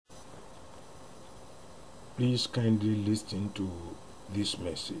Please kindly listen to this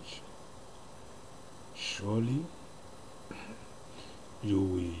message. Surely you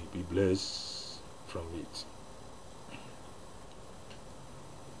will be blessed from it.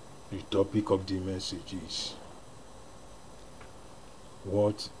 The topic of the message is: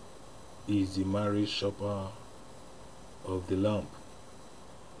 what is the marriage supper of the Lamb?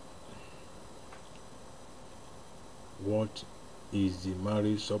 What is the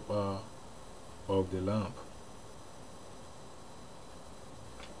marriage supper of the Lamb?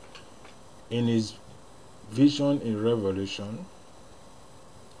 In his vision in Revelation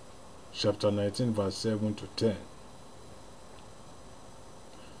chapter 19 verse 7 to 10,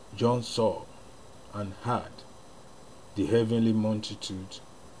 John saw and heard the heavenly multitude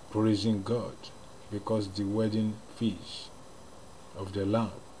praising God because the wedding feast of the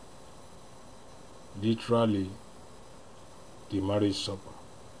Lamb, literally the marriage supper,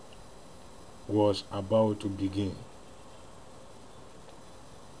 was about to begin.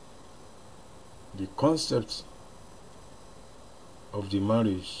 The concept of the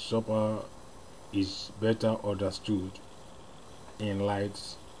marriage supper is better understood in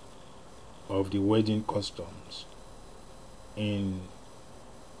light of the wedding customs in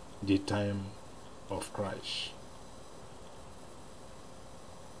the time of Christ.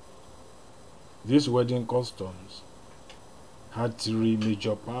 These wedding customs had three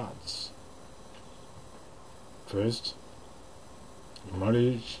major parts. First, the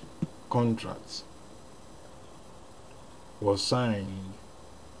marriage contract was signed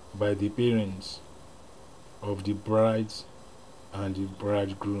by the parents of the bride and the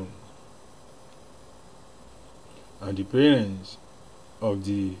bridegroom, and the parents of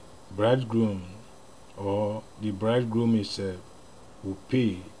the bridegroom or the bridegroom himself will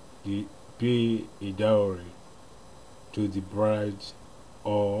pay a dowry to the bride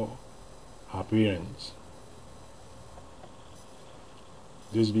or her parents.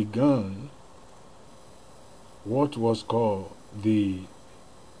 This began what was called the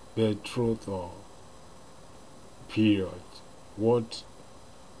betrothal period, what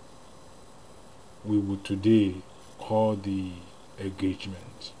we would today call the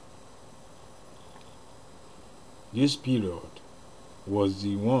engagement. This period was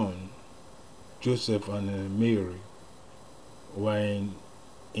the one Joseph and Mary when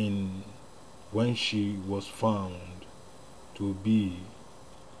she was found to be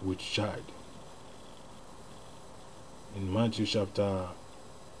with child. In Matthew chapter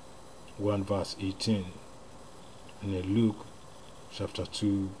 1 verse 18 and in Luke chapter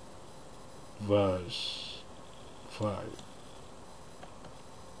 2 verse 5.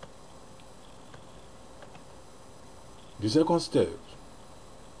 The second step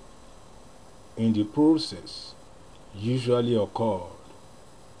in the process usually occurred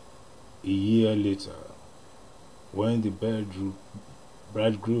a year later, when the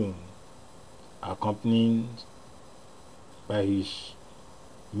bridegroom, accompanied by his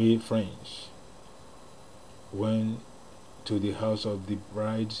male friends, went to the house of the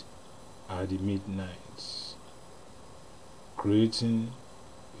bride at the midnight, creating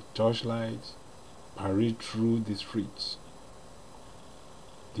a torchlight parade through the streets.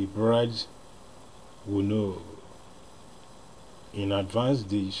 The bride will know in advance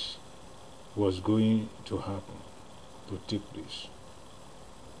this was going to happen, to take place.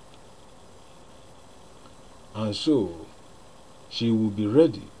 And so she will be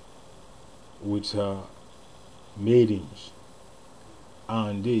ready with her maidens,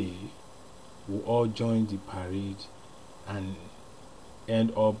 and they will all join the parade and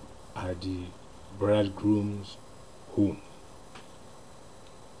end up at the bridegroom's home.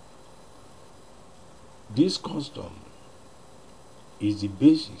 This custom is the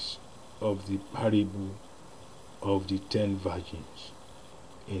basis of the parable of the 10 virgins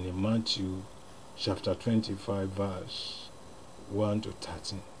in Matthew chapter 25 verse 1 to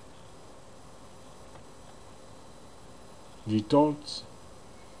 13. The third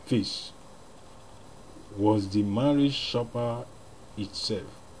feast was the marriage supper itself,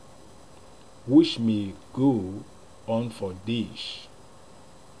 which may go on for days,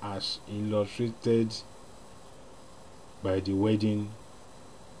 as illustrated by the wedding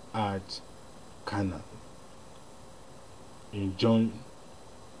at Cana in John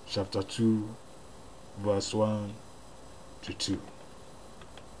chapter 2 verse 1 to 2.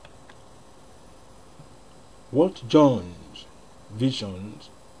 What John's visions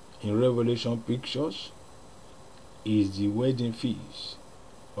in Revelation pictures is the wedding feast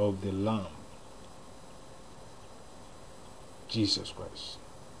of the Lamb, Jesus Christ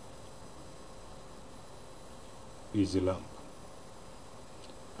is the Lamb,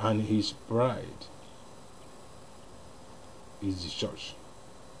 and his bride is the church.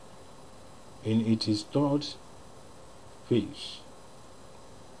 In its third phase,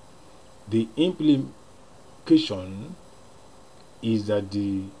 the implication is that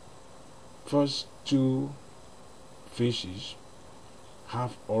the first two phases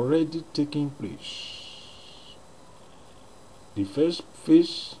have already taken place. The first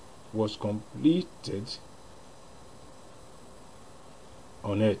phase was completed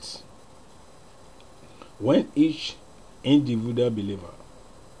on earth when each individual believer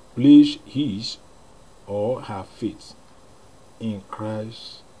placed his or her faith in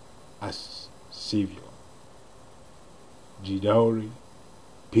Christ as Savior. The dowry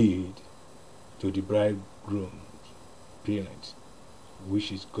paid to the bridegroom's parents,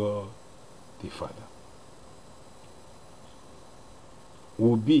 which is God the Father,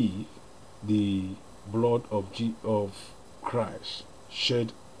 will be the blood of Christ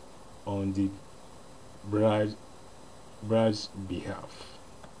shed on the bride's behalf.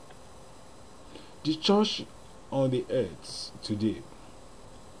 The church on the earth today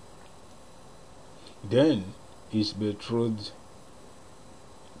then is betrothed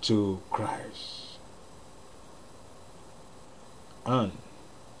to Christ, and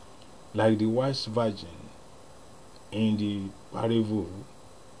like the wise virgin in the parable,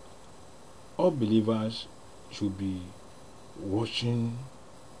 all believers should be watching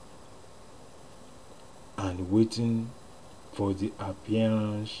and waiting for the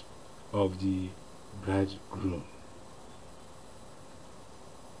appearance of the bridegroom,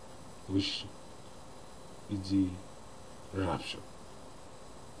 which is the rapture.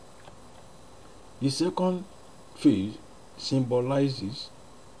 The second phase symbolizes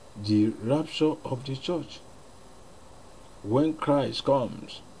the rapture of the church, when Christ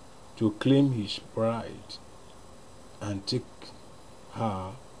comes to claim his bride and take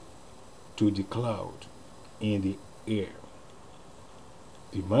her to the cloud in the air.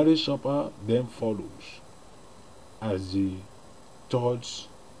 The marriage supper then follows as the third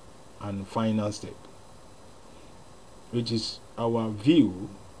and final step. It is our view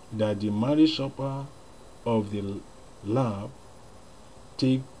that the marriage supper of the Lamb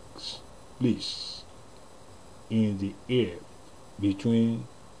takes place in the air between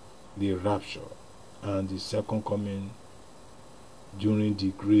the rapture and the second coming during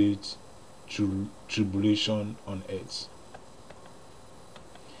the great tribulation on earth.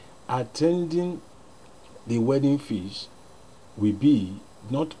 Attending the wedding feast will be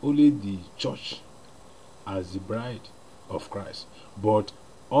not only the church as the bride of Christ, but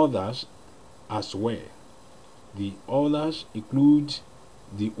others as well. The others include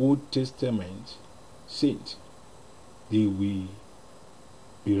the Old Testament saints. They will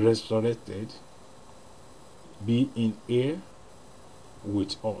be resurrected, be in air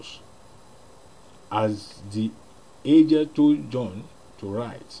with us. As the angel told John to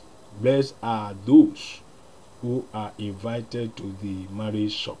write, blessed are those who are invited to the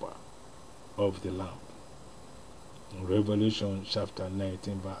marriage supper of the Lamb. In Revelation chapter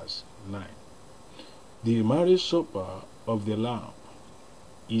 19 verse 9. The marriage supper of the Lamb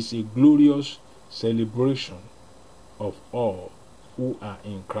is a glorious celebration of all who are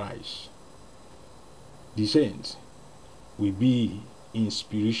in Christ. The saints will be in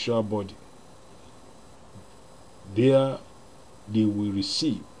spiritual body. There they will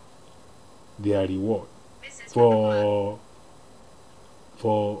receive their reward for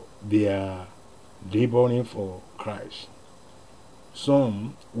their laboring for Christ.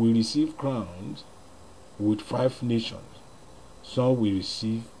 Some will receive crowns with 5 nations. Some will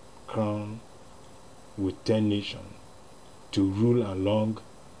receive crown with 10 nations to rule along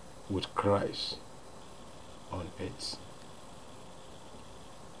with Christ on earth.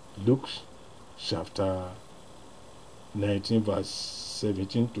 Luke chapter 19 verse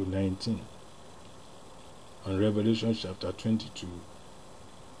 17 to 19 and Revelation chapter 22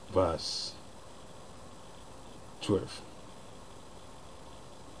 verse 12.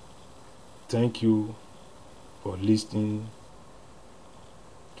 Thank you for listening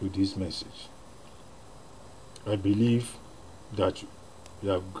to this message. I believe that you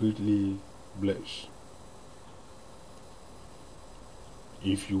have greatly blessed.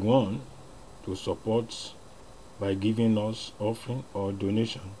 If you want to support by giving us offering or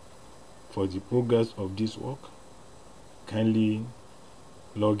donation for the progress of this work, kindly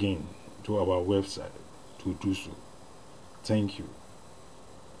log in to our website to do so. Thank you.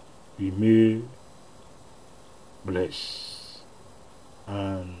 We may bless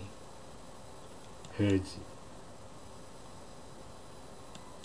and healthy.